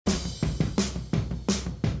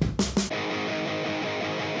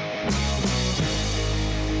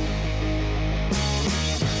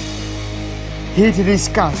here to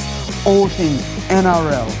discuss all things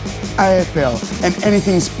NRL, AFL and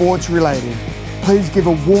anything sports related. Please give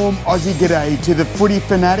a warm Aussie g'day to the footy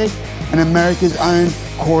fanatic and America's own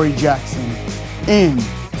Corey Jackson in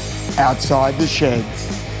Outside the Sheds.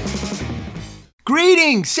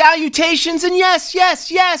 Greetings, salutations, and yes!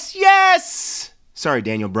 Sorry,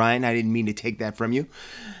 Daniel Bryan, I didn't mean to take that from you.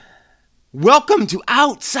 Welcome to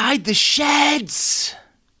Outside the Sheds.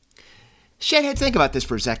 Shedheads, think about this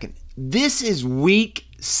for a second. This is week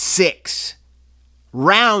 6,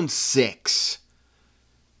 round 6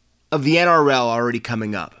 of the NRL already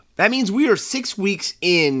coming up. That means we are 6 weeks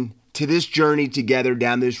in to this journey together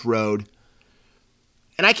down this road.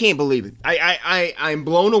 And I can't believe it. I'm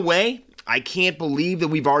blown away. I can't believe that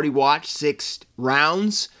we've already watched 6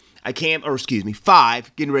 rounds. 5,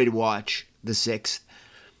 getting ready to watch the 6th.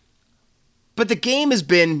 But the game has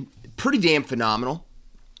been pretty damn phenomenal.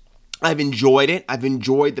 I've enjoyed it. I've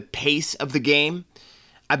enjoyed the pace of the game.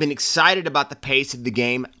 I've been excited about the pace of the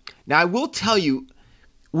game. Now, I will tell you,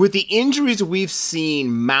 with the injuries we've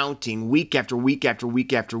seen mounting week after week after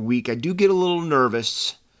week after week, I do get a little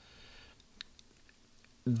nervous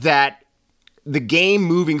that the game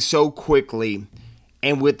moving so quickly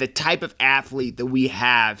and with the type of athlete that we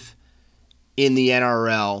have in the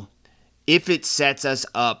NRL, if it sets us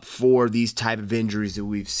up for these type of injuries that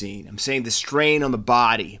we've seen. I'm saying the strain on the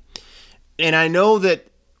body. And I know that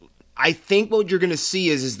I think what you're going to see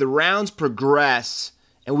is as the rounds progress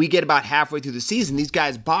and we get about halfway through the season, these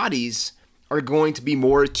guys' bodies are going to be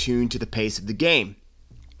more attuned to the pace of the game.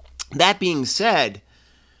 That being said,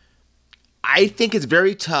 I think it's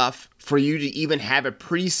very tough for you to even have a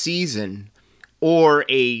preseason or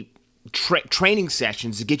a training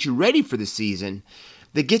sessions to get you ready for the season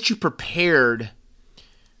that gets you prepared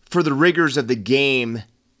for the rigors of the game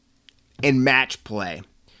and match play,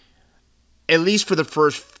 at least for the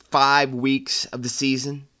first 5 weeks of the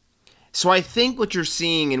season. So I think what you're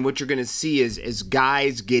seeing and what you're going to see is as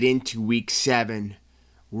guys get into week 7,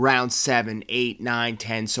 round 7, 8, 9,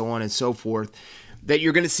 10, so on and so forth, that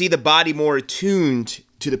you're going to see the body more attuned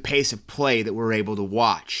to the pace of play that we're able to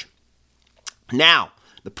watch. Now,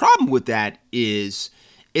 the problem with that is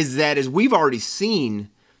that as we've already seen,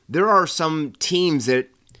 there are some teams that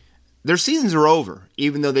their seasons are over,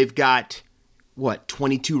 even though they've got,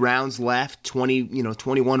 22 rounds left,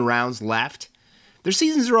 21 rounds left. Their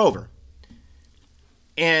seasons are over.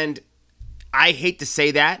 And I hate to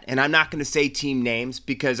say that, and I'm not going to say team names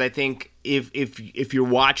because I think if you're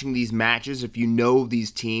watching these matches, if you know these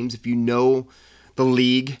teams, if you know the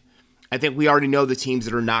league, I think we already know the teams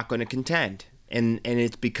that are not going to contend, and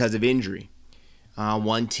it's because of injury.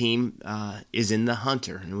 One team is in the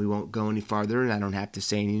Hunter, and we won't go any farther, and I don't have to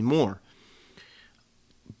say any more.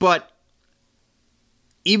 But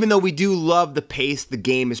even though we do love the pace the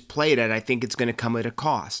game is played at, I think it's going to come at a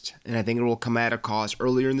cost. And I think it will come at a cost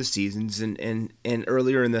earlier in the seasons and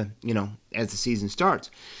earlier in the, as the season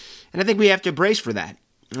starts. And I think we have to brace for that.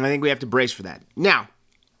 Now,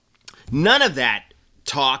 none of that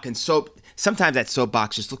talk and sometimes that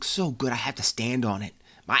soapbox just looks so good I have to stand on it.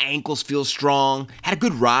 My ankles feel strong. Had a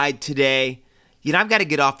good ride today. I've got to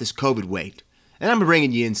get off this COVID weight. And I'm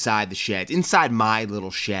bringing you inside the shed, inside my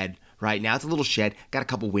little shed. Right now, it's a little shed. Got a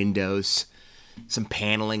couple windows, some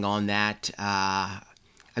paneling on that.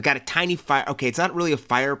 I've got a tiny fire. Okay, it's not really a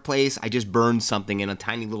fireplace. I just burned something in a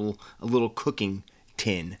tiny little cooking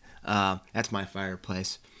tin. That's my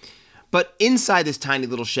fireplace. But inside this tiny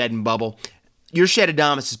little shed and bubble, your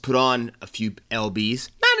Shedadamus has put on a few LBs.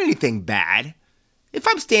 Not anything bad. If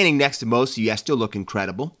I'm standing next to most of you, I still look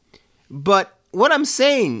incredible. But what I'm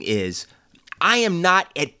saying is, I am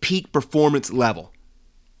not at peak performance level.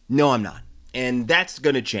 No, I'm not. And that's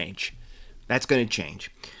going to change.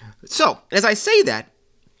 So, as I say that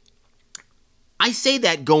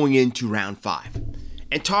going into round 5.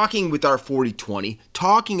 And talking with our 40-20,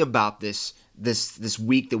 talking about this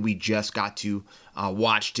week that we just got to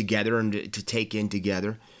watch together and to take in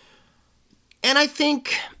together. And I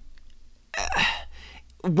think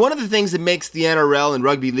one of the things that makes the NRL and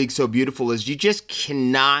rugby league so beautiful is you just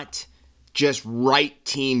cannot just write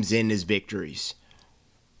teams in as victories.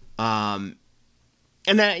 And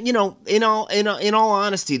that, in all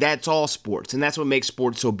honesty, that's all sports, and that's what makes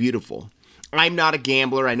sports so beautiful. I'm not a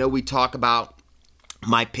gambler. I know we talk about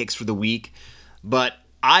my picks for the week, but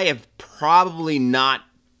I have probably not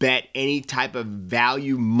bet any type of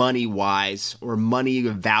value money-wise or money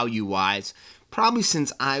value-wise probably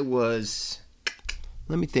since I was,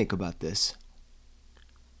 let me think about this,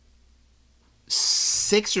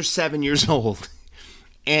 6 or 7 years old.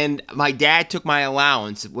 And my dad took my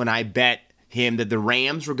allowance when I bet him that the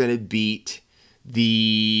Rams were going to beat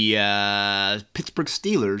the Pittsburgh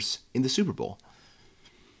Steelers in the Super Bowl.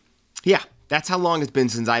 Yeah, that's how long it's been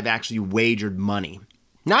since I've actually wagered money.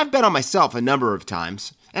 Now, I've bet on myself a number of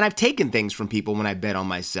times, and I've taken things from people when I bet on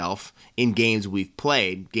myself in games we've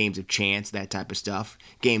played, games of chance, that type of stuff,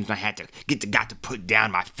 games when I got to put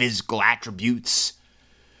down my physical attributes.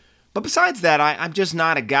 But besides that, I'm just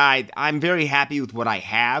not a guy. I'm very happy with what I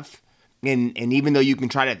have. And even though you can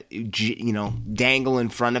try to, dangle in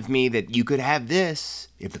front of me that you could have this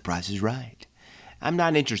if the price is right, I'm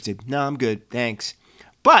not interested. No, I'm good. Thanks.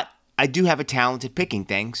 But I do have a talent at picking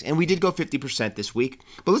things, and we did go 50% this week.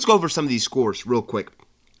 But let's go over some of these scores real quick.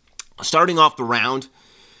 Starting off the round,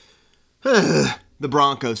 the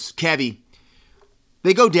Broncos, Kevy,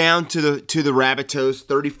 they go down to the Rabbitohs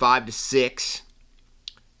 35-6.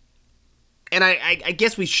 And I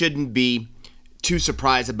guess we shouldn't be too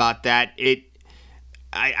surprised about that.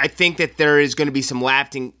 I think that there is going to be some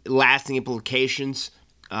lasting implications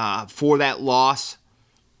for that loss.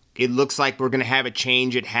 It looks like we're going to have a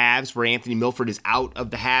change at halves where Anthony Milford is out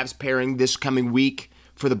of the halves pairing this coming week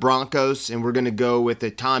for the Broncos, and we're going to go with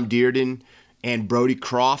a Tom Dearden and Brody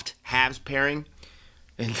Croft halves pairing.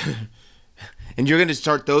 And you're going to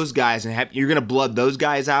start those guys, and you're going to blood those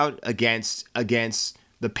guys out against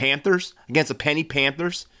the Panthers, against the Penny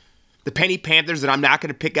Panthers. The Penny Panthers that I'm not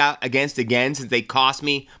going to pick out against again since they cost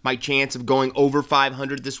me my chance of going over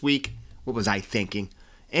 500 this week. What was I thinking?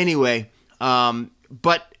 Anyway,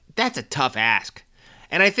 but that's a tough ask.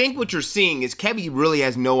 And I think what you're seeing is Kevy really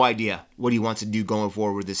has no idea what he wants to do going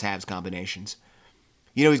forward with his halves combinations.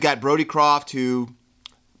 He's got Brody Croft, who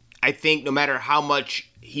I think no matter how much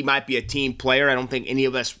he might be a team player, I don't think any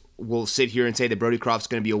of us will sit here and say that Brody Croft's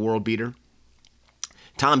going to be a world beater.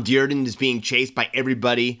 Tom Dearden is being chased by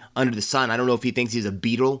everybody under the sun. I don't know if he thinks he's a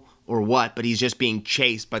beetle or what, but he's just being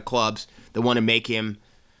chased by clubs that want to make him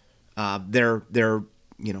their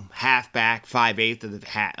halfback,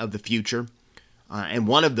 5/8 of the future. And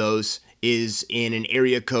one of those is in an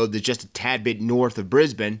area code that's just a tad bit north of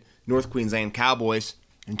Brisbane, North Queensland Cowboys,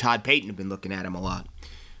 and Todd Payton have been looking at him a lot.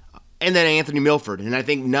 And then Anthony Milford. And I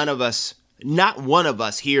think not one of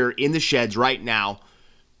us here in the sheds right now,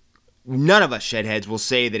 none of us shedheads will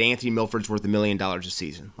say that Anthony Milford's worth $1 million a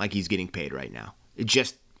season, like he's getting paid right now. It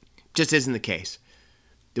just isn't the case.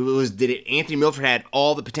 Anthony Milford had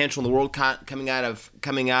all the potential in the world coming out of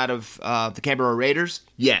the Canberra Raiders?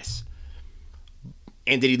 Yes.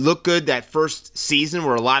 And did he look good that first season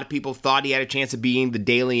where a lot of people thought he had a chance of being the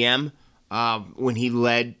Daily M when he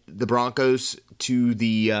led the Broncos to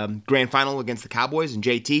the grand final against the Cowboys and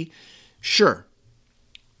JT? Sure.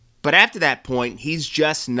 But after that point, he's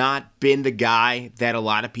just not been the guy that a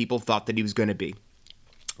lot of people thought that he was going to be.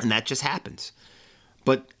 And that just happens.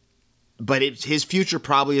 But his future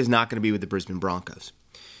probably is not going to be with the Brisbane Broncos.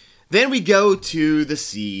 Then we go to the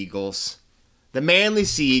Sea Eagles. The Manly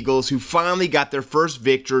Sea Eagles, who finally got their first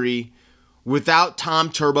victory without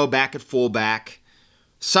Tom Turbo back at fullback,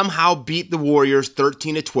 somehow beat the Warriors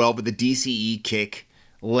 13-12 with a DCE kick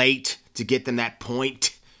late to get them that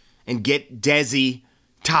point and get Desi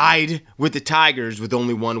tied with the Tigers with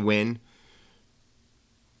only one win,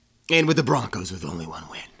 and with the Broncos with only one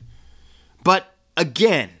win. But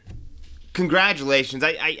again, congratulations.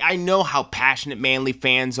 I know how passionate Manly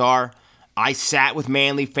fans are. I sat with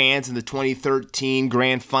Manly fans in the 2013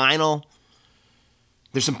 Grand Final.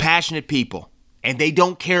 There's some passionate people, and they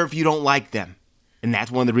don't care if you don't like them. And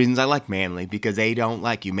that's one of the reasons I like Manly, because they don't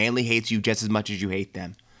like you. Manly hates you just as much as you hate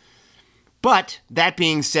them. But that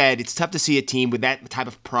being said, it's tough to see a team with that type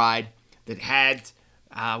of pride that had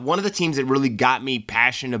one of the teams that really got me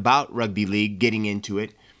passionate about rugby league, getting into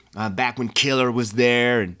it, back when Killer was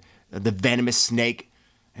there and the Venomous Snake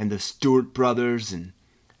and the Stewart brothers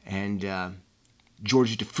and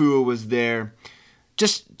Georgie Tafua was there.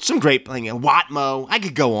 Just some great playing. Watmo. I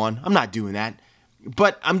could go on. I'm not doing that.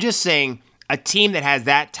 But I'm just saying a team that has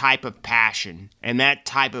that type of passion and that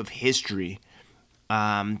type of history,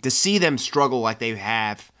 to see them struggle like they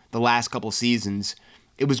have the last couple seasons,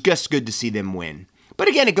 it was just good to see them win. But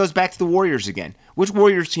again, it goes back to the Warriors again. Which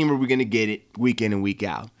Warriors team are we going to get it week in and week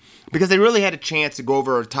out? Because they really had a chance to go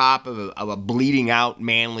over the top of a bleeding out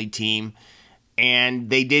Manly team, and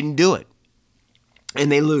they didn't do it. And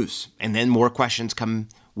they lose. And then more questions come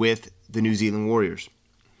with the New Zealand Warriors.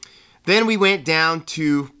 Then we went down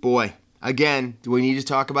to, again, do we need to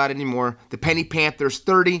talk about it anymore? The Penny Panthers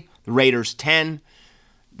 30, the Raiders 10.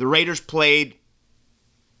 The Raiders played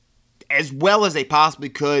as well as they possibly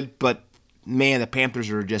could, but man, the Panthers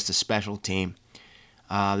are just a special team.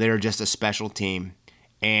 They're just a special team,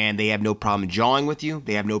 and they have no problem jawing with you.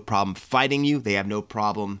 They have no problem fighting you. They have no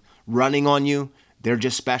problem running on you. They're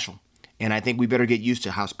just special. And I think we better get used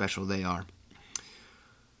to how special they are.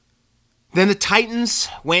 Then the Titans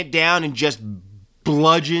went down and just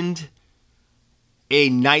bludgeoned a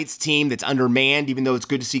Knights team that's undermanned, even though it's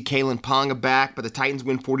good to see Kalen Ponga back. But the Titans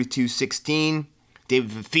win 42-16.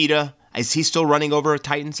 David Fifita, is he still running over a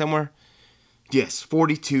Titan somewhere? Yes,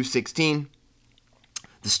 42-16.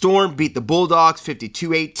 The Storm beat the Bulldogs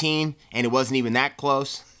 52-18, and it wasn't even that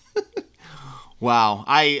close. Wow.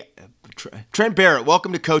 Trent Barrett,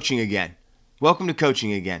 welcome to coaching again. Welcome to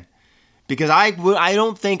coaching again. Because I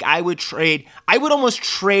don't think I would trade. I would almost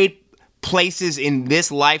trade places in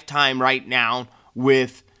this lifetime right now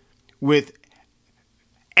with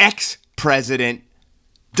ex-president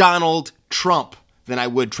Donald Trump than I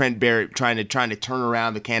would Trent Barrett trying to turn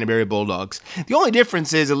around the Canterbury Bulldogs. The only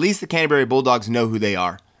difference is at least the Canterbury Bulldogs know who they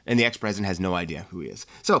are, and the ex-president has no idea who he is.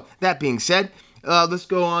 So that being said, let's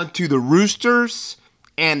go on to the Roosters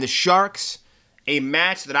and the Sharks, a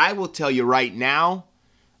match that I will tell you right now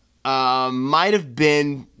might have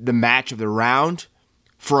been the match of the round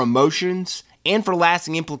for emotions and for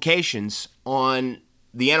lasting implications on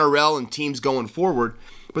the NRL and teams going forward.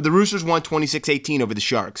 But the Roosters won 26-18 over the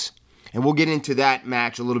Sharks. And we'll get into that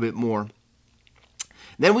match a little bit more.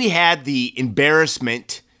 Then we had the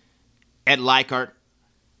embarrassment at Leichhardt.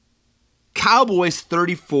 Cowboys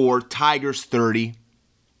 34, Tigers 30.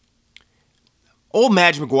 Old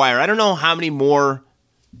Madge Maguire, I don't know how many more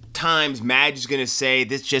times Madge is going to say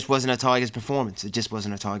this just wasn't a Tigers performance. It just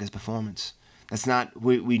wasn't a Tigers performance. That's not,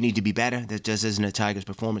 we need to be better. That just isn't a Tigers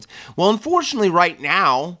performance. Well, unfortunately, right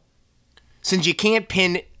now, since you can't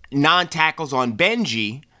pin non-tackles on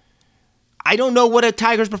Benji, I don't know what a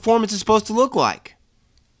Tigers performance is supposed to look like.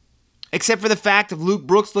 Except for the fact of Luke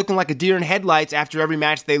Brooks looking like a deer in headlights after every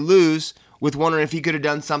match they lose, with wondering if he could have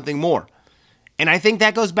done something more. And I think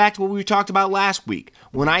that goes back to what we talked about last week,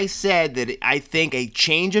 when I said that I think a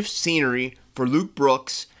change of scenery for Luke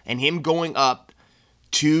Brooks and him going up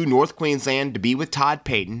to North Queensland to be with Todd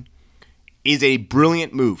Payten is a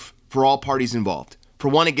brilliant move for all parties involved. For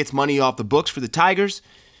one, it gets money off the books for the Tigers,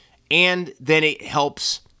 and then it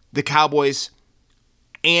helps the Cowboys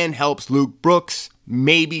and helps Luke Brooks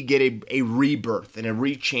maybe get a rebirth and a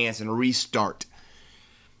re-chance and a restart.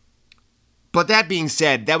 But that being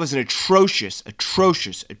said, that was an atrocious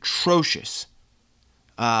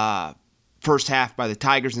first half by the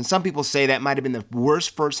Tigers. And some people say that might have been the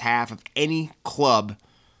worst first half of any club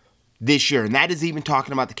this year. And that is even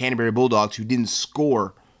talking about the Canterbury Bulldogs, who didn't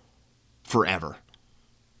score forever.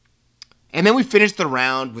 And then we finished the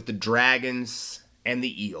round with the Dragons and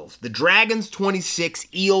the Eels. The Dragons 26,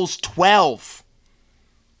 Eels 12.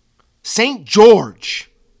 St.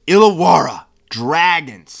 George, Illawarra,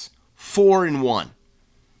 Dragons 4-1.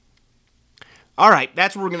 All right,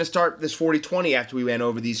 that's where we're going to start this 40-20 after we went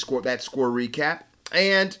over that score recap.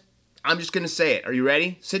 And I'm just going to say it. Are you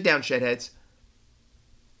ready? Sit down, shitheads.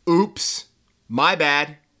 Oops. My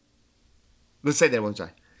bad. Let's say that one time.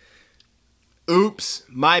 Oops.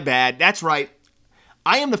 My bad. That's right.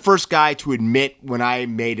 I am the first guy to admit when I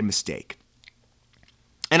made a mistake.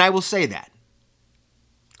 And I will say that.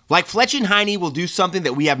 Like Fletch and Heine will do something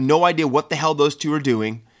that we have no idea what the hell those two are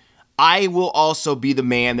doing, I will also be the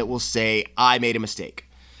man that will say, I made a mistake.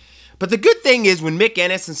 But the good thing is when Mick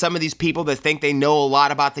Ennis and some of these people that think they know a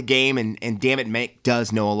lot about the game, and damn it, Mick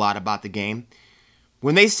does know a lot about the game,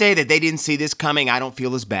 when they say that they didn't see this coming, I don't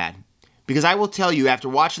feel as bad. Because I will tell you, after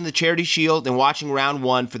watching the Charity Shield and watching round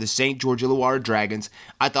one for the St. George Illawarra Dragons,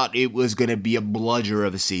 I thought it was going to be a bludger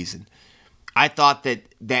of a season. I thought that,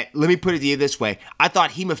 let me put it to you this way, I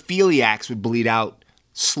thought hemophiliacs would bleed out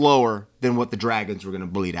slower than what the Dragons were going to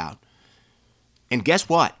bleed out. And guess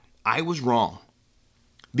what? I was wrong.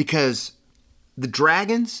 Because the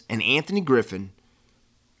Dragons and Anthony Griffin,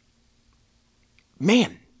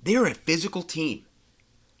 man, they're a physical team.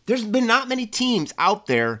 There's been not many teams out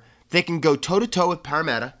there that can go toe-to-toe with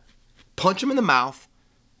Parramatta, punch them in the mouth,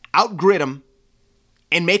 out-grit them,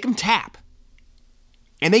 and make them tap.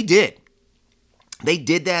 And they did. They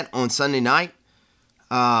did that on Sunday night.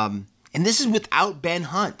 And this is without Ben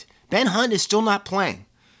Hunt. Ben Hunt is still not playing.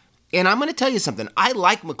 And I'm going to tell you something. I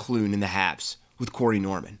like McLoone in the halves with Corey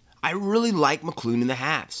Norman. I really like McLoone in the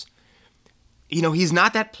halves. You know, he's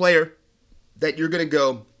not that player that you're going to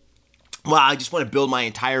go, well, I just want to build my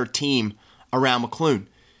entire team around McLoone.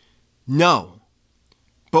 No.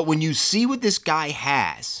 But when you see what this guy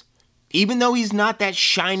has, even though he's not that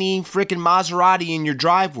shiny freaking Maserati in your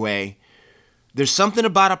driveway, there's something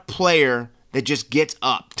about a player that just gets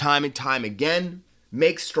up time and time again,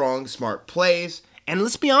 makes strong, smart plays, and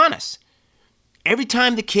let's be honest, every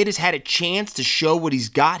time the kid has had a chance to show what he's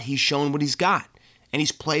got, he's shown what he's got, and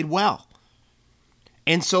he's played well.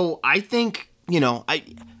 And so I think, I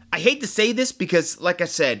hate to say this because, like I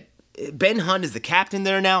said, Ben Hunt is the captain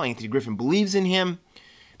there now. Anthony Griffin believes in him.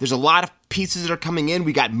 There's a lot of pieces that are coming in.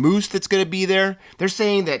 We got Moose that's going to be there. They're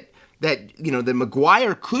saying that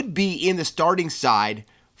McGuire could be in the starting side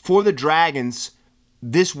for the Dragons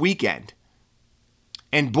this weekend.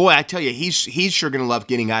 And boy, I tell you, he's sure going to love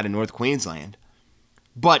getting out of North Queensland.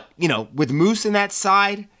 But, with Moose in that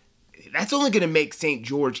side, that's only going to make St.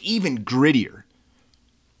 George even grittier.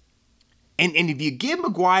 And if you give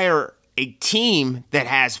McGuire a team that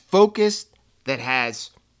has focus, that's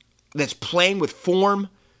playing with form,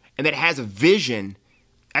 and that has a vision,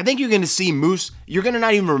 I think you're going to see Moose, you're going to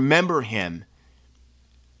not even remember him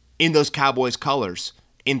in those Cowboys colors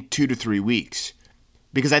in 2 to 3 weeks.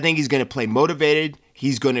 Because I think he's going to play motivated.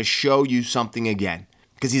 He's going to show you something again.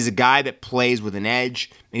 Because he's a guy that plays with an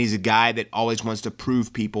edge, and he's a guy that always wants to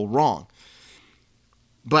prove people wrong.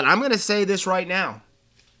 But I'm going to say this right now.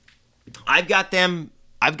 I've got them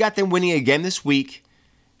winning again this week,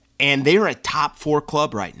 and they're a top 4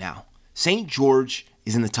 club right now. St. George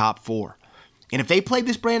is in the top 4. And if they play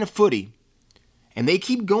this brand of footy, and they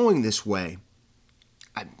keep going this way,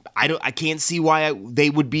 I can't see why they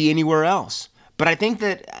would be anywhere else. But I think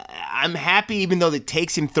that I'm happy, even though it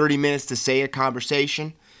takes him 30 minutes to say a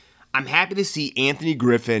conversation, I'm happy to see Anthony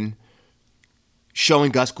Griffin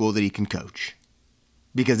showing Gus Gould that he can coach.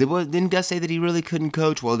 Because didn't Gus say that he really couldn't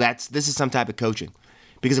coach? Well, this is some type of coaching.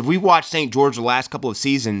 Because if we watched St. George the last couple of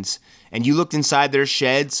seasons, and you looked inside their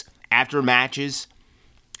sheds after matches,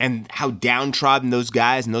 and how downtrodden those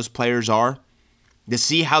guys and those players are, to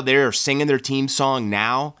see how they're singing their team song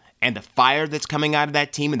now, and the fire that's coming out of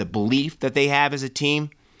that team, and the belief that they have as a team,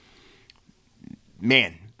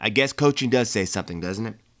 man, I guess coaching does say something, doesn't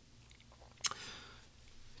it?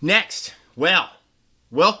 Next,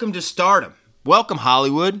 welcome to Stardom. Welcome,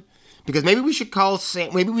 Hollywood, because maybe we should call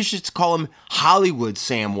him Hollywood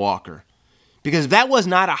Sam Walker, because that was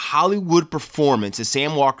not a Hollywood performance that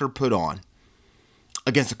Sam Walker put on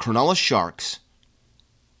against the Cronulla Sharks.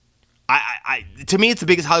 To me, it's the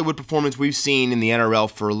biggest Hollywood performance we've seen in the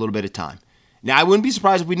NRL for a little bit of time. Now, I wouldn't be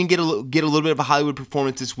surprised if we didn't get a little bit of a Hollywood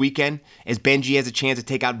performance this weekend, as Benji has a chance to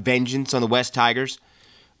take out vengeance on the West Tigers.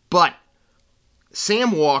 But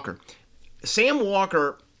Sam Walker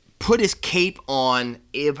put his cape on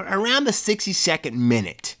around the 62nd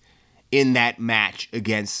minute in that match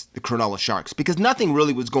against the Cronulla Sharks, because nothing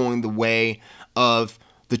really was going the way of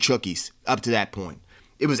the Chookies up to that point.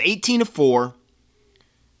 It was 18-4.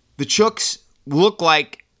 The Chooks looked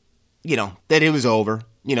like, that it was over.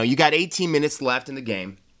 You got 18 minutes left in the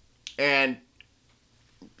game, and,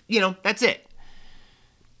 that's it.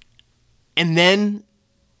 And then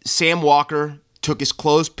Sam Walker took his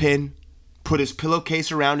clothespin, put his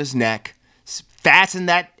pillowcase around his neck, fastened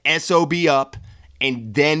that SOB up,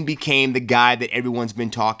 and then became the guy that everyone's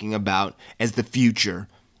been talking about as the future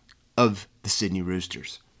of the Sydney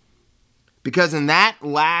Roosters. Because in that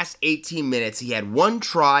last 18 minutes, he had 1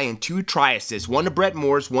 try and 2 try assists, 1 to Brett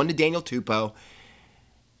Morris, 1 to Daniel Tupou,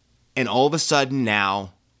 and all of a sudden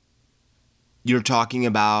now, you're talking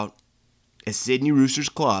about a Sydney Roosters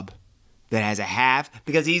club that has a half,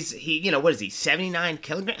 because what is he, 79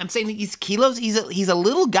 kilograms? I'm saying he's kilos. He's a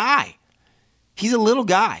little guy. He's a little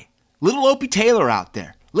guy. Little Opie Taylor out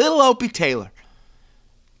there. Little Opie Taylor.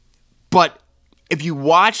 But if you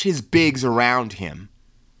watch his bigs around him,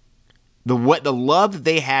 the love that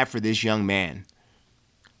they have for this young man,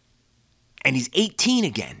 and he's 18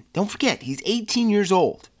 again. Don't forget, he's 18 years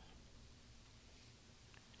old.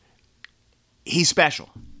 He's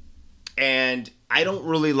special. And I don't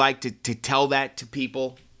really like to tell that to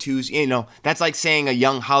people. That's like saying a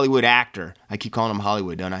young Hollywood actor. I keep calling him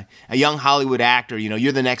Hollywood, don't I? A young Hollywood actor,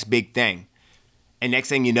 you're the next big thing. And next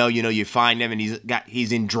thing you know, you find him and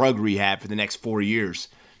he's in drug rehab for the next 4 years.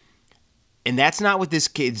 And that's not what this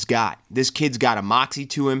kid's got. This kid's got a moxie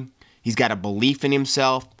to him. He's got a belief in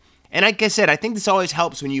himself. And like I said, I think this always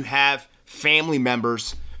helps when you have family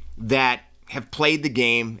members that have played the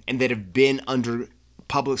game and that have been under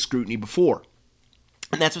public scrutiny before.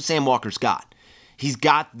 And that's what Sam Walker's got. He's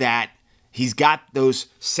got that. He's got those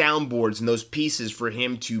soundboards and those pieces for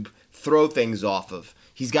him to throw things off of.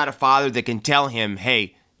 He's got a father that can tell him,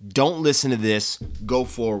 hey, don't listen to this, go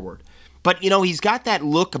forward. But, he's got that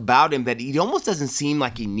look about him that he almost doesn't seem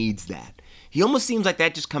like he needs that. He almost seems like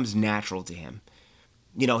that just comes natural to him.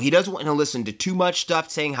 He doesn't want to listen to too much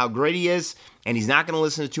stuff saying how great he is, and he's not going to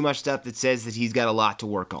listen to too much stuff that says that he's got a lot to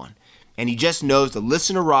work on. And he just knows to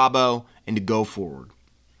listen to Robbo and to go forward.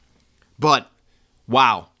 But,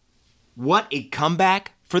 wow, what a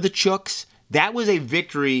comeback for the Chooks. That was a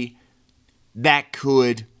victory that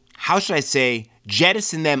could how should I say,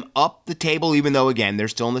 jettison them up the table, even though, again, they're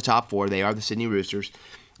still in the top 4. They are the Sydney Roosters.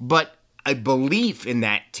 But a belief in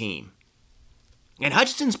that team. And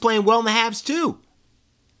Hutchinson's playing well in the Habs, too.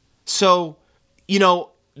 So,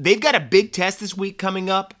 they've got a big test this week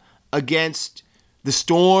coming up against the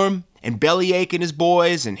Storm and Bellyache and his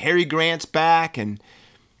boys, and Harry Grant's back, and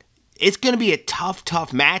it's going to be a tough,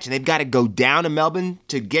 tough match, and they've got to go down to Melbourne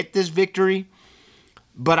to get this victory.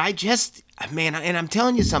 But and I'm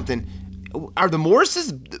telling you something, are the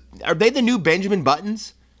Morrises, are they the new Benjamin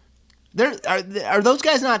Buttons? Are those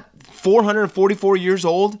guys not 444 years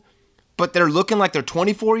old, but they're looking like they're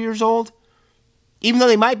 24 years old? Even though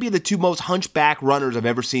they might be the 2 most hunchback runners I've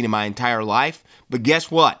ever seen in my entire life. But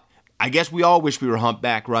guess what? I guess we all wish we were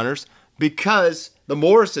humpback runners, because the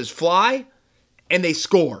Morrises fly and they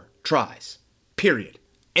score tries. Period.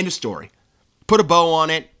 End of story. Put a bow on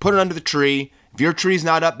it. Put it under the tree. If your tree's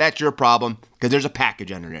not up, that's your problem, because there's a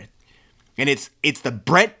package under it. And it's the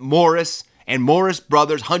Brent Morris and Morris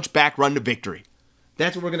Brothers hunchback run to victory.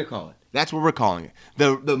 That's what we're going to call it. That's what we're calling it.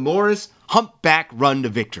 The Morris humpback run to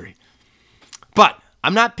victory. But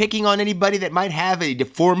I'm not picking on anybody that might have a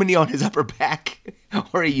deformity on his upper back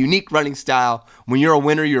or a unique running style. When you're a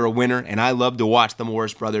winner, you're a winner, and I love to watch the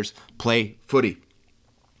Morris brothers play footy.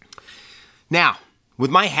 Now, with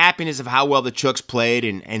my happiness of how well the Chooks played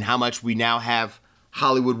and how much we now have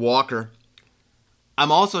Hollywood Walker,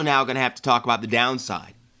 I'm also now going to have to talk about the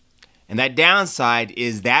downside. And that downside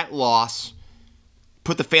is that loss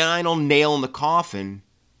put the final nail in the coffin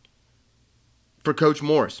for Coach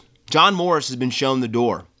Morris. John Morris has been shown the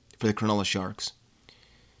door for the Cronulla Sharks.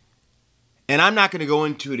 And I'm not going to go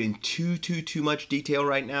into it in too much detail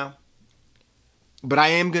right now. But I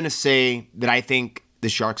am going to say that I think the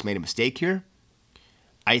Sharks made a mistake here.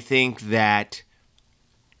 I think that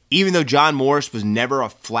even though John Morris was never a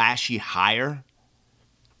flashy hire,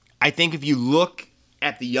 I think if you look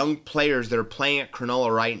at the young players that are playing at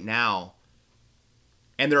Cronulla right now,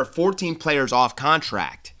 and there are 14 players off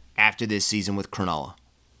contract after this season with Cronulla,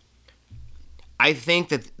 I think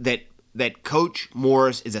that Coach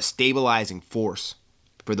Morris is a stabilizing force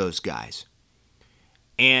for those guys.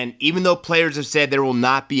 And even though players have said there will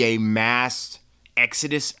not be a mass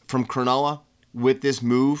exodus from Cronulla with this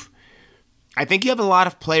move, I think you have a lot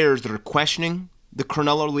of players that are questioning the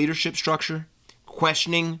Cronulla leadership structure,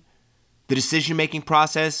 questioning the decision-making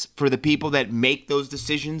process for the people that make those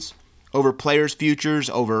decisions over players' futures,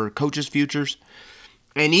 over coaches' futures.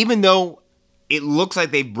 And even though it looks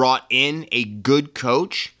like they've brought in a good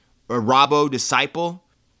coach, a Robbo disciple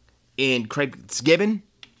in Craig Fitzgibbon,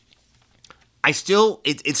 it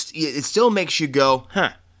still makes you go,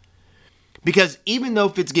 huh. Because even though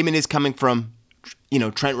Fitzgibbon is coming from,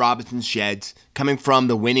 Trent Robinson's sheds, coming from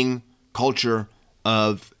the winning culture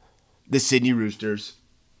of the Sydney Roosters,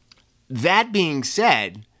 that being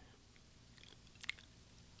said,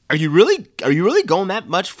 are you really going that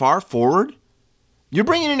much far forward? You're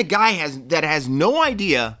bringing in a guy that has no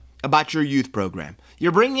idea about your youth program.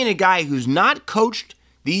 You're bringing in a guy who's not coached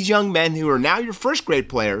these young men who are now your first grade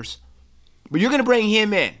players, but you're going to bring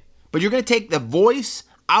him in. But you're going to take the voice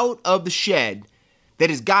out of the shed that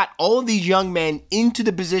has got all of these young men into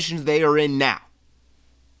the positions they are in now.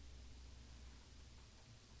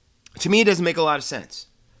 To me, it doesn't make a lot of sense.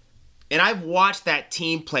 And I've watched that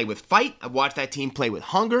team play with fight. I've watched that team play with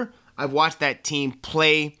hunger. I've watched that team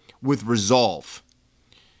play with resolve.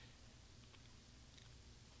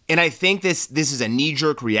 And I think this is a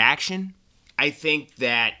knee-jerk reaction. I think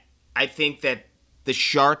that the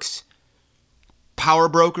Sharks power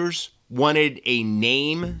brokers wanted a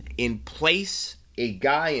name in place, a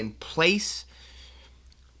guy in place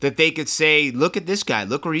that they could say, look at this guy,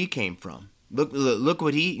 look where he came from. Look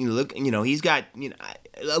what he's got,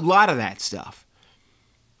 a lot of that stuff.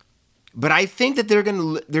 But I think that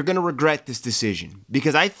they're gonna regret this decision,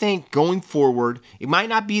 because I think going forward, it might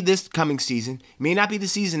not be this coming season, it may not be the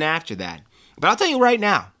season after that. But I'll tell you right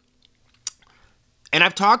now, and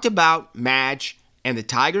I've talked about Madge and the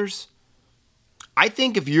Tigers. I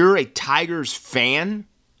think if you're a Tigers fan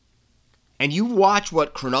and you watch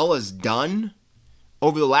what Cronulla's done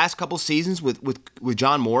over the last couple seasons with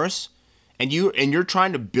John Morris, and you're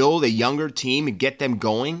trying to build a younger team and get them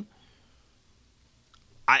going,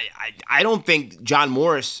 I don't think John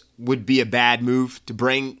Morris would be a bad move to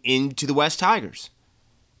bring into the West Tigers.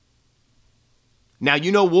 Now,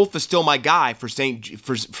 Wolf is still my guy for St.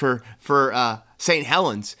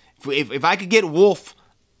 Helens. If I could get Wolf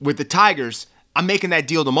with the Tigers, I'm making that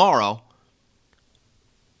deal tomorrow.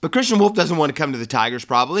 But Christian Wolf doesn't want to come to the Tigers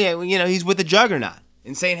probably. He's with the Juggernaut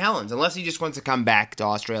in St. Helens, unless he just wants to come back to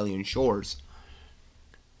Australian shores.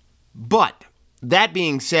 But That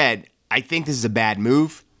being said, I think this is a bad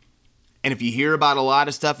move. And if you hear about a lot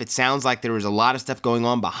of stuff, it sounds like there was a lot of stuff going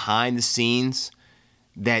on behind the scenes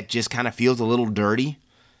that just kind of feels a little dirty.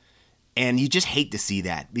 And you just hate to see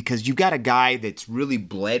that because you've got a guy that's really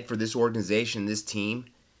bled for this organization, this team,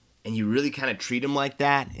 and you really kind of treat him like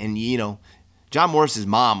that. And, John Morris's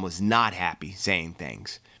mom was not happy saying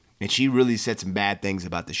things. And she really said some bad things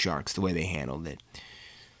about the Sharks, the way they handled it.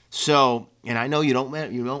 So, and I know you don't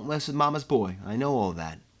mess with mama's boy. I know all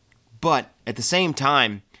that. But at the same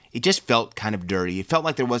time, it just felt kind of dirty. It felt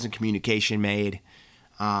like there wasn't communication made.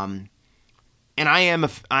 And I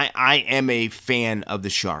am a fan of the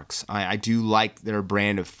Sharks. I do like their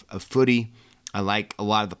brand of footy. I like a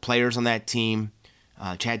lot of the players on that team.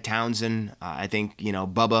 Chad Townsend, I think,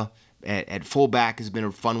 Bubba at fullback has been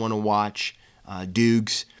a fun one to watch.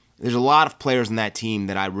 Dukes. There's a lot of players on that team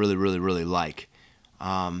that I really, really, really like.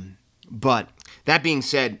 But that being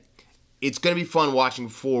said, it's going to be fun watching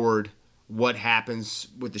forward what happens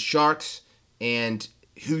with the Sharks and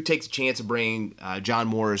who takes a chance of bringing John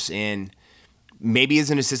Morris in. Maybe as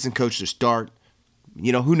an assistant coach to start.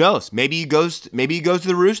 Who knows? Maybe he goes to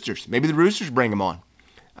the Roosters. Maybe the Roosters bring him on.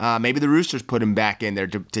 Maybe the Roosters put him back in there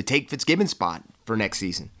to take Fitzgibbon's spot for next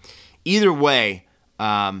season. Either way,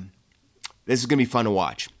 this is going to be fun to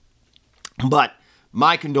watch. But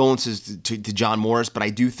my condolences to John Morris, but I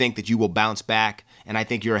do think that you will bounce back, and I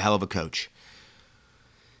think you're a hell of a coach.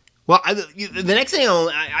 Well, the next thing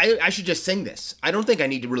I should just sing this. I don't think I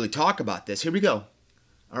need to really talk about this. Here we go.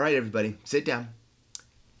 All right, everybody, sit down.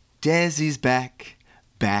 Desi's back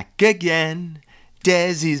again.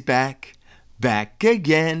 Desi's back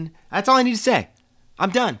again. That's all I need to say. I'm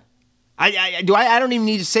done. I don't even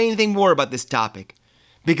need to say anything more about this topic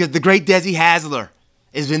because the great Desi Hasler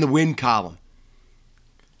is in the win column.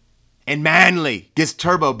 And Manly gets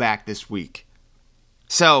Turbo back this week.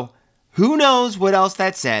 So, who knows what else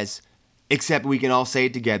that says, except we can all say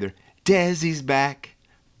it together. Desi's back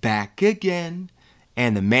again.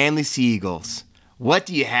 And the Manly Seagulls. What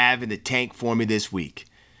do you have in the tank for me this week?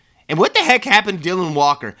 And what the heck happened to Dylan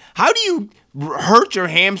Walker? How do you hurt your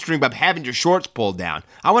hamstring by having your shorts pulled down?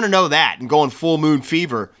 I want to know that and going full moon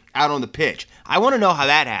fever out on the pitch. I want to know how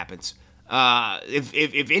that happens.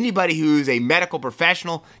 If anybody who's a medical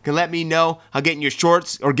professional can let me know how getting your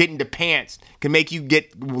shorts or getting the pants can make you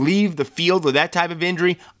leave the field with that type of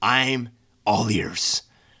injury, I'm all ears.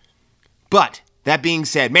 But that being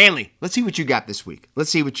said, Manly, let's see what you got this week. Let's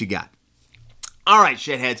see what you got. All right,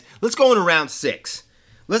 shitheads, let's go into round 6.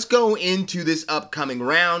 Let's go into this upcoming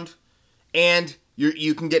round, and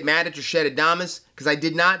you can get mad at your Shed Adamas because I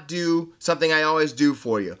did not do something I always do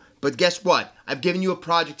for you. But guess what? I've given you a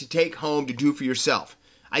project to take home to do for yourself.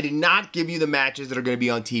 I did not give you the matches that are going to be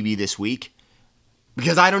on TV this week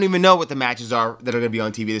because I don't even know what the matches are that are going to be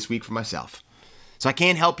on TV this week for myself. So I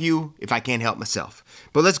can't help you if I can't help myself.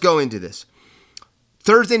 But let's go into this.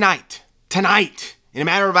 Thursday night, tonight, in a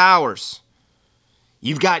matter of hours,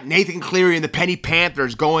 you've got Nathan Cleary and the Penny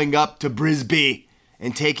Panthers going up to Brisbane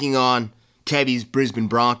and taking on Kevy's Brisbane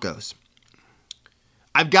Broncos.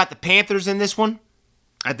 I've got the Panthers in this one.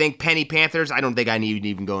 I think Penny Panthers. I don't think I need to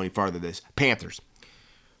even go any farther than this. Panthers.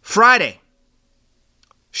 Friday,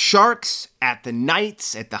 Sharks at the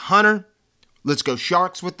Knights at the Hunter. Let's go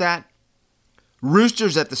Sharks with that.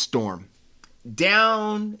 Roosters at the Storm.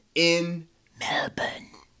 Down in Melbourne.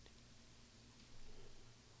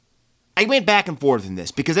 I went back and forth in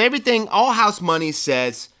this because everything, all house money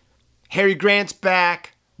says Harry Grant's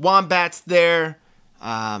back, Wombat's there,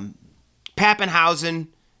 Pappenhausen,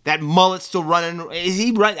 that mullet's still running. Is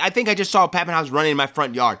he run? I think I just saw Pappenhausen running in my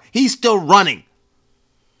front yard. He's still running.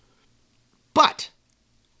 But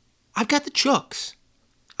I've got the Chooks.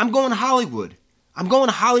 I'm going to Hollywood. I'm going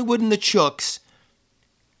to Hollywood and the Chooks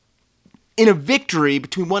in a victory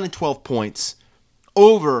between 1 and 12 points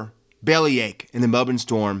over Bellyache in the Melbourne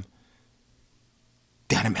Storm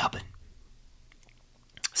down in Melbourne.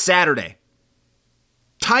 Saturday,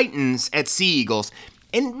 Titans at Sea Eagles.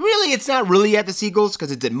 And really, it's not really at the Seagulls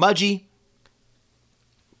because it's at Mudgee.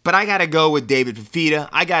 But I got to go with David Fifita.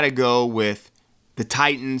 I got to go with the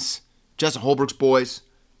Titans. Justin Holbrook's boys.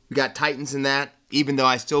 We got Titans in that. Even though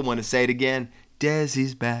I still want to say it again.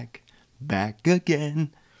 Desi's back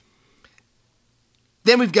again.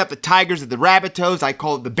 Then we've got the Tigers at the Rabbitohs. I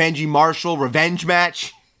call it the Benji Marshall revenge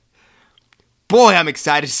match. Boy, I'm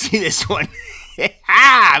excited to see this one.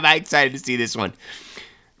 I'm excited to see this one.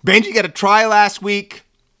 Benji got a try last week.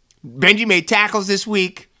 Benji made tackles this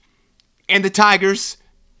week. And the Tigers,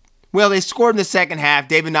 well, they scored in the second half.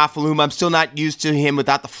 David Nafaluma, I'm still not used to him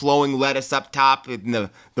without the flowing lettuce up top and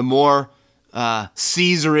the more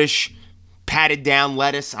Caesarish patted down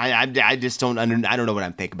lettuce. I just don't I don't know what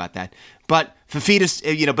I'm thinking about that. But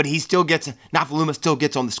Fafita, but he still gets, Nafaluma still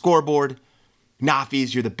gets on the scoreboard.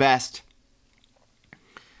 Nafis, you're the best.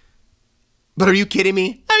 But are you kidding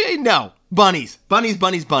me? No. Bunnies.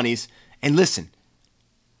 And listen,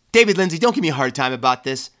 David Lindsay, don't give me a hard time about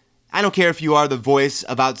this. I don't care if you are the voice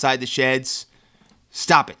of Outside the Sheds.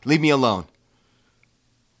 Stop it. Leave me alone.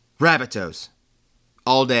 Rabbitohs.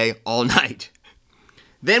 All day, all night.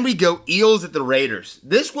 Then we go Eels at the Raiders.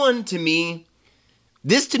 This to me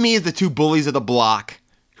is the two bullies of the block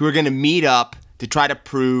who are going to meet up to try to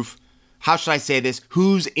prove, how should I say this,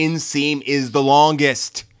 whose inseam is the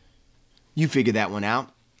longest. You figure that one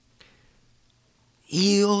out.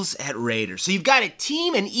 Eels at Raiders. So you've got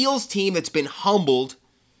an Eels team that's been humbled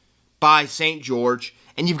by St. George,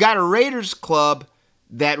 and you've got a Raiders club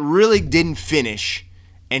that really didn't finish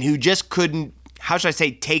and who just couldn't, how should I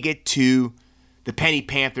say, take it to the Penny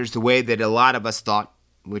Panthers the way that a lot of us thought,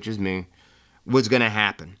 which is me, was going to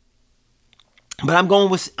happen. But I'm going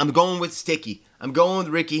with Sticky. I'm going with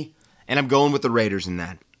Ricky, and I'm going with the Raiders in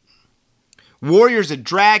that. Warriors at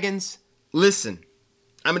Dragons. Listen,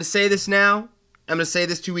 I'm going to say this now. I'm going to say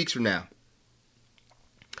this 2 weeks from now.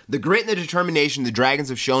 The grit and the determination the Dragons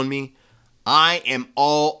have shown me, I am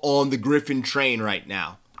all on the Griffin train right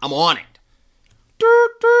now. I'm on it.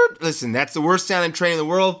 Listen, that's the worst sounding train in the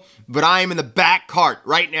world, but I am in the back cart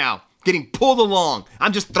right now, getting pulled along.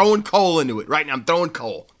 I'm just throwing coal into it right now. I'm throwing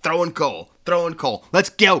coal. Let's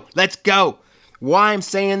go. Why I'm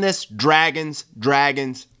saying this? Dragons.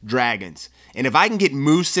 And if I can get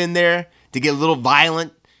Moose in there to get a little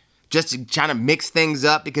violent, just to try to mix things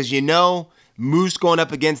up, because Moose going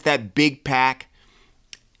up against that big pack,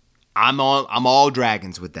 I'm all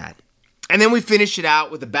Dragons with that. And then we finish it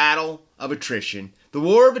out with the battle of attrition. The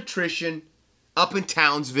war of attrition up in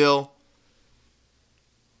Townsville.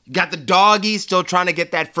 You got the Doggies still trying to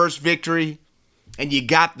get that first victory. And you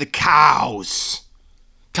got the Cows.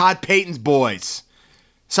 Todd Payton's boys.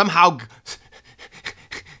 Somehow,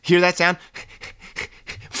 hear that sound?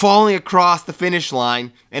 Falling across the finish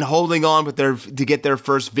line and holding on to get their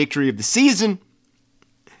first victory of the season.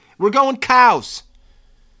 We're going Cows.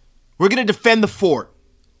 We're going to defend the fort.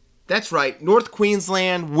 That's right. North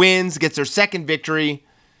Queensland wins, gets their second victory.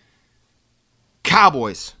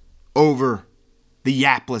 Cowboys over the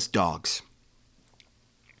Yapless Dogs.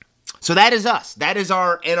 So that is us. That is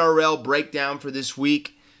our NRL breakdown for this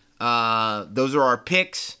week. Those are our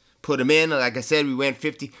picks. Put them in. Like I said, we went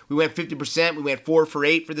 50%. We went 4 for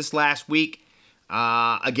 8 for this last week.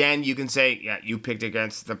 Again, you can say, yeah, you picked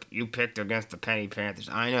against the Penny Panthers.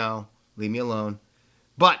 I know. Leave me alone.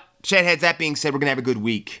 But Shedheads, that being said, we're gonna have a good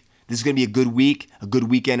week. This is gonna be a good week, a good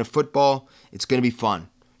weekend of football. It's gonna be fun.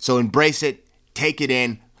 So embrace it. Take it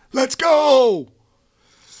in. Let's go!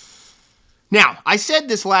 Now, I said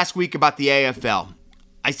this last week about the AFL.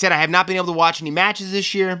 I said I have not been able to watch any matches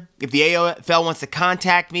this year. If the AFL wants to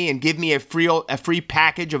contact me and give me a free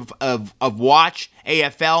package of watch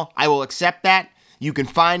AFL, I will accept that. You can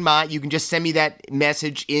just send me that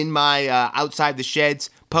message in my Outside the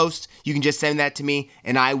Sheds post. You can just send that to me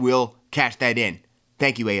and I will cash that in.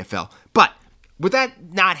 Thank you, AFL. But with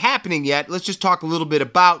that not happening yet, let's just talk a little bit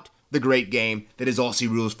about the great game that is Aussie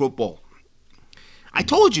Rules football. I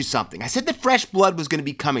told you something. I said that fresh blood was going to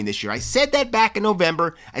be coming this year. I said that back in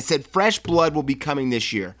November. I said fresh blood will be coming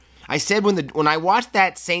this year. I said when I watched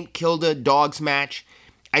that St. Kilda Dogs match,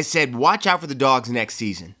 I said watch out for the Dogs next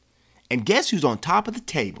season. And guess who's on top of the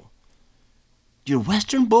table? Your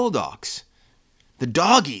Western Bulldogs. The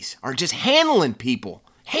Doggies are just handling people.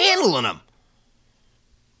 Handling them.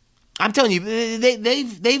 I'm telling you,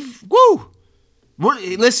 they've woo!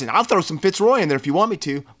 Listen, I'll throw some Fitzroy in there if you want me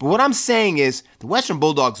to, but what I'm saying is the Western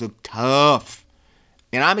Bulldogs look tough,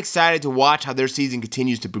 and I'm excited to watch how their season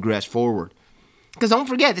continues to progress forward. Because don't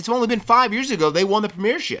forget, it's only been 5 years ago they won the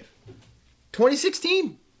premiership.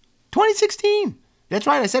 2016. That's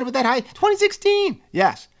right, I said it with that high. 2016,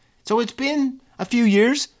 yes. So it's been a few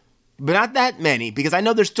years, but not that many, because I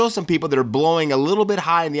know there's still some people that are blowing a little bit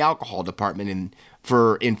high in the alcohol department in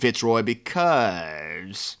Fitzroy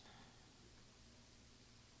because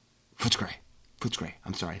Footscray.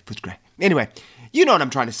 I'm sorry, Footscray. Anyway, you know what I'm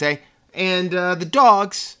trying to say. And the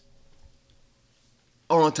Dogs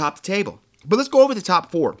are on top of the table. But let's go over the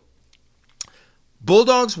top 4.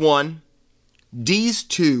 Bulldogs 1, D's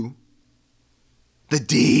 2, the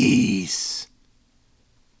D's.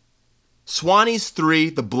 Swannies 3,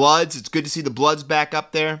 the Bloods. It's good to see the Bloods back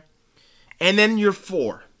up there. And then your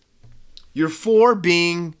 4. Your 4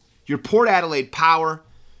 being your Port Adelaide Power,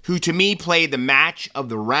 who to me played the match of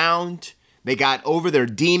the round. They got over their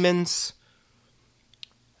demons.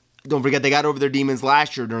 don't forget they got over their demons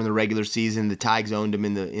last year during the regular season. The Tigers owned them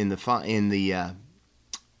in the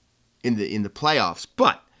playoffs.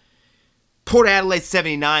 But Port Adelaide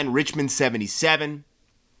 79, Richmond 77.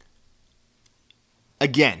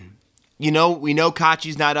 Again, we know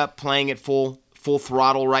Kachi's not up playing at full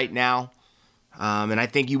throttle right now. And I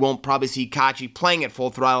think you won't probably see Kachi playing at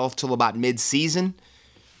full throttle until about mid-season,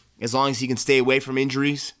 as long as he can stay away from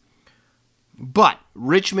injuries. But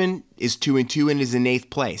Richmond is 2-2 and is in 8th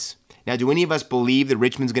place. Now, do any of us believe that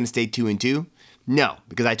Richmond's going to stay 2-2? No,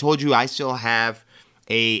 because I told you I still have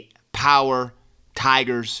a Power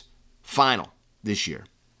Tigers final this year.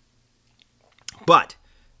 But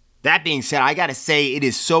that being said, I got to say it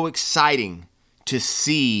is so exciting to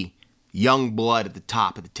see young blood at the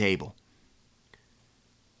top of the table.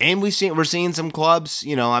 And we're seeing some clubs,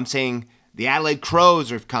 I'm saying the Adelaide Crows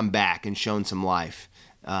have come back and shown some life.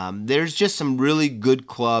 There's just some really good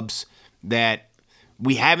clubs that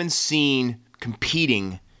we haven't seen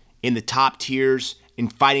competing in the top tiers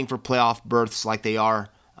and fighting for playoff berths like they are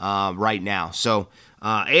right now. So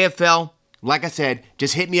AFL, like I said,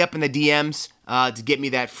 just hit me up in the DMs to get me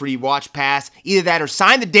that free watch pass. Either that or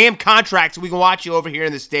sign the damn contract so we can watch you over here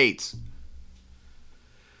in the States.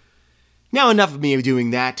 Now enough of me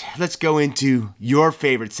doing that. Let's go into your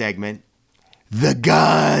favorite segment, the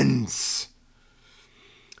guns.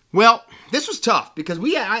 Well, this was tough because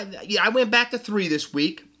I went back to 3 this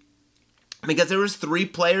week because there was 3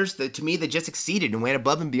 players that to me that just exceeded and went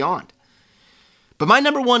above and beyond. But my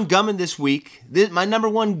number one gunman this week, Matt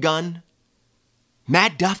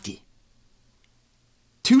Duffy.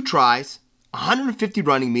 2 tries, 150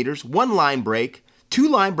 running meters, 1 line break, 2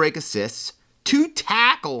 line break assists, 2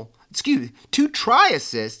 try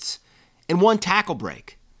assists, and 1 tackle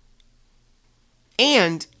break.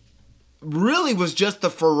 And really was just the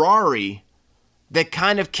Ferrari that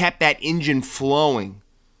kind of kept that engine flowing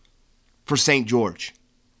for St. George.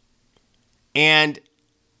 And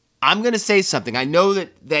I'm going to say something. I know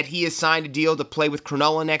that he has signed a deal to play with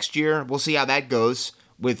Cronulla next year. We'll see how that goes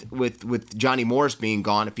with Johnny Morris being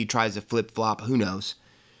gone. If he tries to flip-flop, who knows.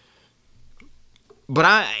 But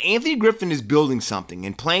Anthony Griffin is building something,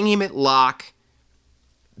 and playing him at lock,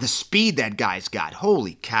 the speed that guy's got,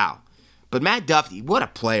 holy cow. But Matt Duffy, what a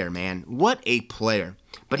player, man. What a player.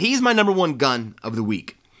 But he's my number one gun of the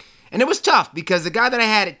week. And it was tough because the guy that I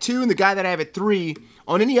had at 2 and the guy that I have at 3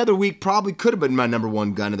 on any other week probably could have been my number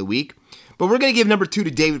one gun of the week. But we're going to give number 2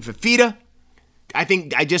 to David Fifita. I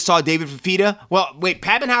think I just saw David Fifita. Well, wait,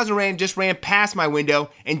 Pappenhausen just ran past my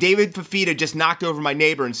window, and David Fifita just knocked over my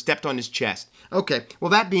neighbor and stepped on his chest. Okay,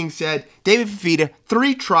 well, that being said, David Fifita,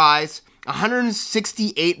 3 tries,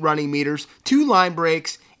 168 running meters, 2 line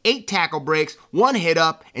breaks, 8 tackle breaks, 1 hit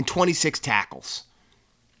up, and 26 tackles.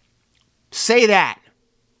 Say that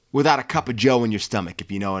without a cup of joe in your stomach,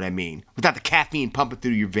 if you know what I mean. Without the caffeine pumping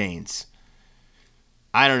through your veins.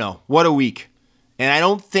 I don't know. What a week. And I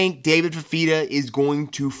don't think David Fifita is going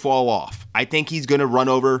to fall off. I think he's going to run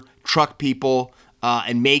over, truck people,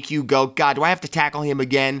 and make you go, God, do I have to tackle him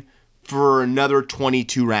again for another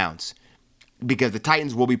 22 rounds? Because the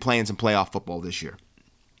Titans will be playing some playoff football this year.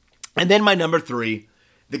 And then my number 3,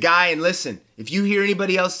 the guy, and listen, if you hear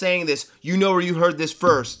anybody else saying this, you know where you heard this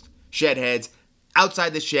first, Shedheads.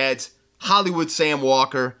 Outside the sheds, Hollywood Sam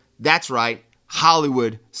Walker. That's right,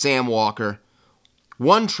 Hollywood Sam Walker.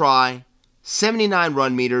 1 try, 79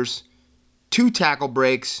 run meters, 2 tackle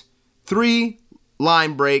breaks, 3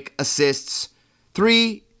 line break assists,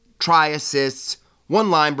 3 try assists,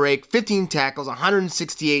 1 line break, 15 tackles,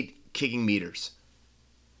 168 kicking meters.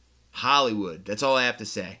 Hollywood, that's all I have to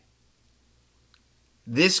say.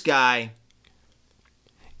 This guy,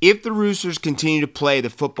 if the Roosters continue to play the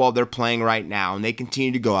football they're playing right now and they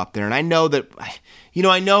continue to go up there, and I know that,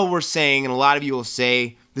 I know we're saying, and a lot of you will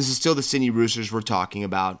say, this is still the Sydney Roosters we're talking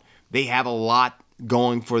about. They have a lot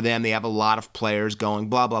going for them. They have a lot of players going,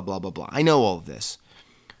 blah, blah, blah, blah, blah. I know all of this.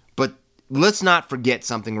 But let's not forget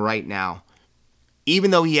something right now. Even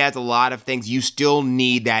though he has a lot of things, you still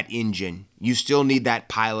need that engine. You still need that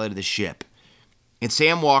pilot of the ship. And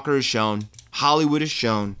Sam Walker has shown, Hollywood has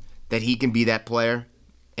shown that he can be that player.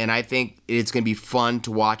 And I think it's going to be fun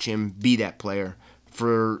to watch him be that player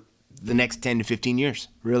for the next 10 to 15 years,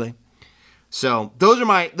 really. So those are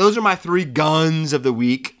my 3 guns of the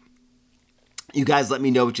week. You guys let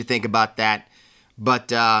me know what you think about that.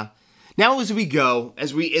 But now as we go,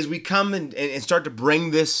 as we come and start to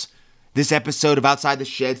bring this episode of Outside the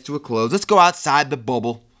Sheds to a close, let's go outside the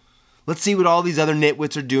bubble. Let's see what all these other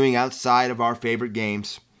nitwits are doing outside of our favorite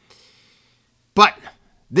games. But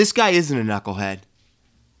this guy isn't a knucklehead.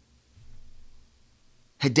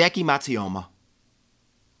 Hideki Matsuyama.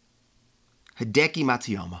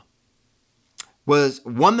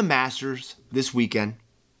 won the Masters this weekend,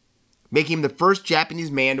 making him the first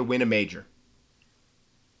Japanese man to win a major.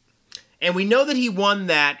 And we know that he won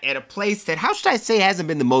that at a place that, how should I say, hasn't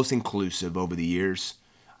been the most inclusive over the years.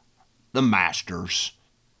 The Masters.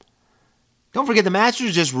 Don't forget, the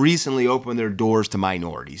Masters just recently opened their doors to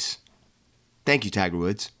minorities. Thank you, Tiger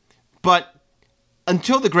Woods. But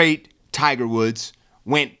until the great Tiger Woods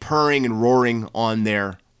went purring and roaring on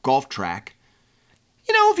their golf track,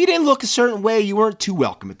 if you didn't look a certain way, you weren't too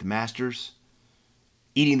welcome at the Masters,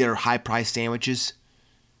 eating their high-priced sandwiches.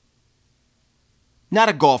 Not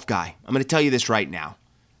a golf guy. I'm going to tell you this right now.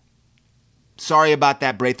 Sorry about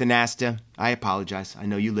that, Braithen Asta. I apologize. I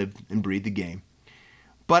know you live and breathe the game.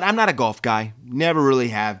 But I'm not a golf guy. Never really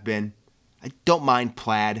have been. I don't mind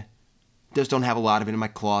plaid. Just don't have a lot of it in my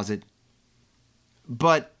closet.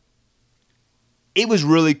 But it was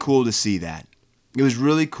really cool to see that. It was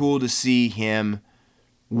really cool to see him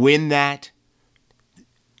win that.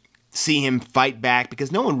 See him fight back,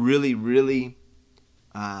 because no one really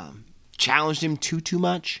challenged him too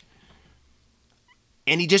much.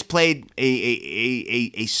 And he just played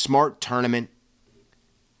a smart tournament,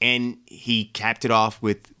 and he capped it off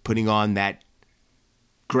with putting on that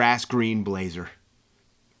grass green blazer.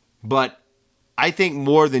 But I think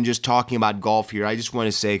more than just talking about golf here, I just want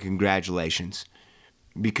to say congratulations,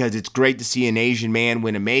 because it's great to see an Asian man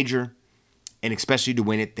win a major, and especially to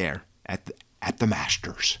win it there at the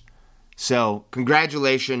Masters. So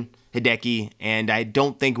congratulations, Hideki, and I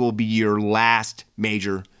don't think it will be your last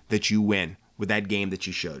major that you win with that game that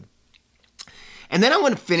you showed. And then I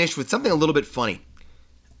want to finish with something a little bit funny,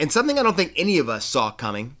 and something I don't think any of us saw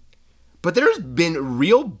coming, but there's been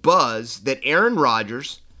real buzz that Aaron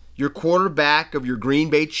Rodgers, your quarterback of your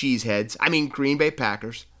Green Bay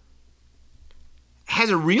Packers,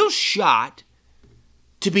 has a real shot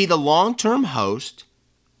to be the long-term host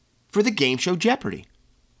for the game show Jeopardy.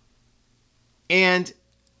 And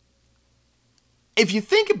if you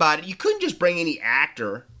think about it, you couldn't just bring any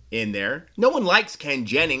actor in there. No one likes Ken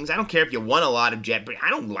Jennings. I don't care if you won a lot of Jeopardy. I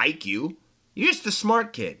don't like you. You're just a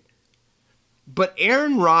smart kid. But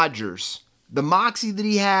Aaron Rodgers, the moxie that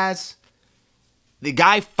he has, the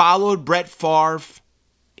guy followed Brett Favre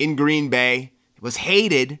in Green Bay, was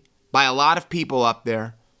hated by a lot of people up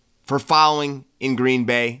there for following in Green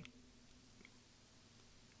Bay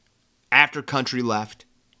after Country left.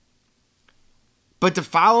 But to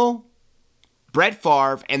follow Brett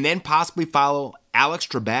Favre and then possibly follow Alex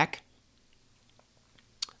Trebek,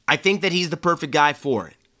 I think that he's the perfect guy for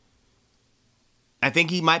it. I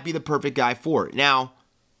think he might be the perfect guy for it. Now,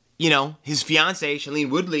 his fiancée,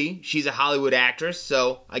 Shailene Woodley, she's a Hollywood actress,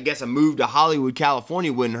 so I guess a move to Hollywood,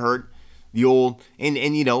 California wouldn't hurt. The old, and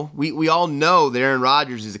we all know that Aaron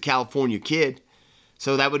Rodgers is a California kid,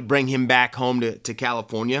 so that would bring him back home to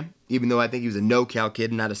California, even though I think he was a no-Cal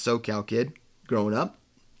kid and not a SoCal kid growing up.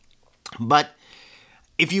 But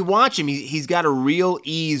if you watch him, he's got a real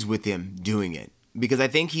ease with him doing it, because I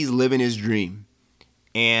think he's living his dream.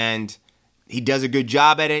 And he does a good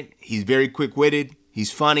job at it. He's very quick-witted.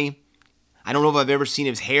 He's funny. I don't know if I've ever seen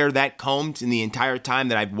his hair that combed in the entire time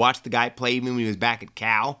that I've watched the guy play, even when he was back at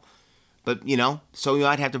Cal. But, so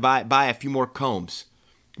I'd have to buy a few more combs.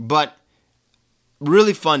 But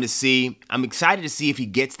really fun to see. I'm excited to see if he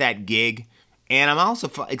gets that gig. And I'm also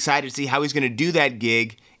excited to see how he's going to do that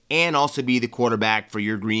gig and also be the quarterback for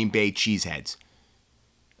your Green Bay Cheeseheads.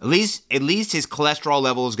 At least his cholesterol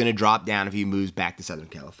level is going to drop down if he moves back to Southern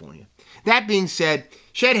California. That being said,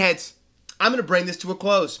 Shedheads, I'm going to bring this to a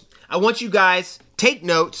close. I want you guys, take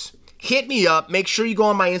notes, hit me up, make sure you go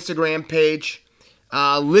on my Instagram page,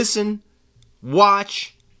 listen,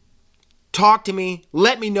 watch, talk to me,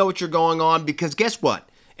 let me know what you're going on, because guess what?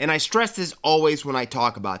 And I stress this always when I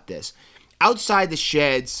talk about this. Outside the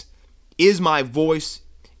Sheds is my voice.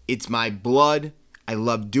 It's my blood. I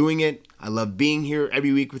love doing it. I love being here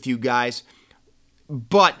every week with you guys.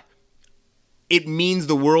 But it means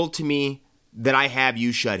the world to me that I have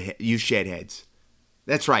you Shedheads.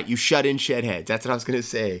 That's right, you shut-in Shedheads. That's what I was going to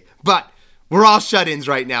say. But we're all shut-ins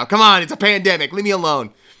right now. Come on, it's a pandemic. Leave me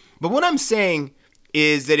alone. But what I'm saying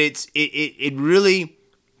is that it really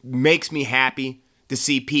makes me happy to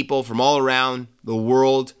see people from all around the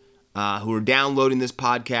world who are downloading this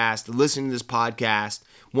podcast, listening to this podcast,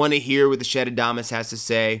 want to hear what the Shedadamas has to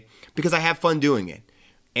say, because I have fun doing it.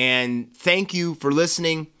 And thank you for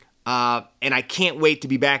listening. And I can't wait to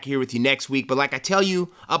be back here with you next week. But like I tell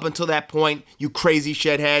you, up until that point, you crazy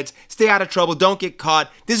Shedheads, stay out of trouble. Don't get caught.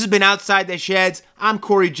 This has been Outside the Sheds. I'm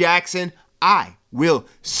Corey Jackson. I will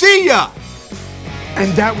see ya.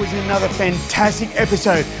 And that was another fantastic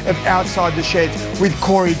episode of Outside the Sheds with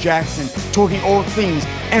Corey Jackson, talking all things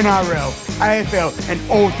NRL, AFL, and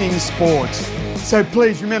all things sports. So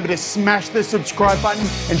please remember to smash the subscribe button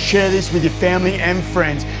and share this with your family and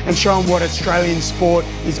friends and show them what Australian sport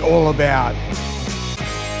is all about.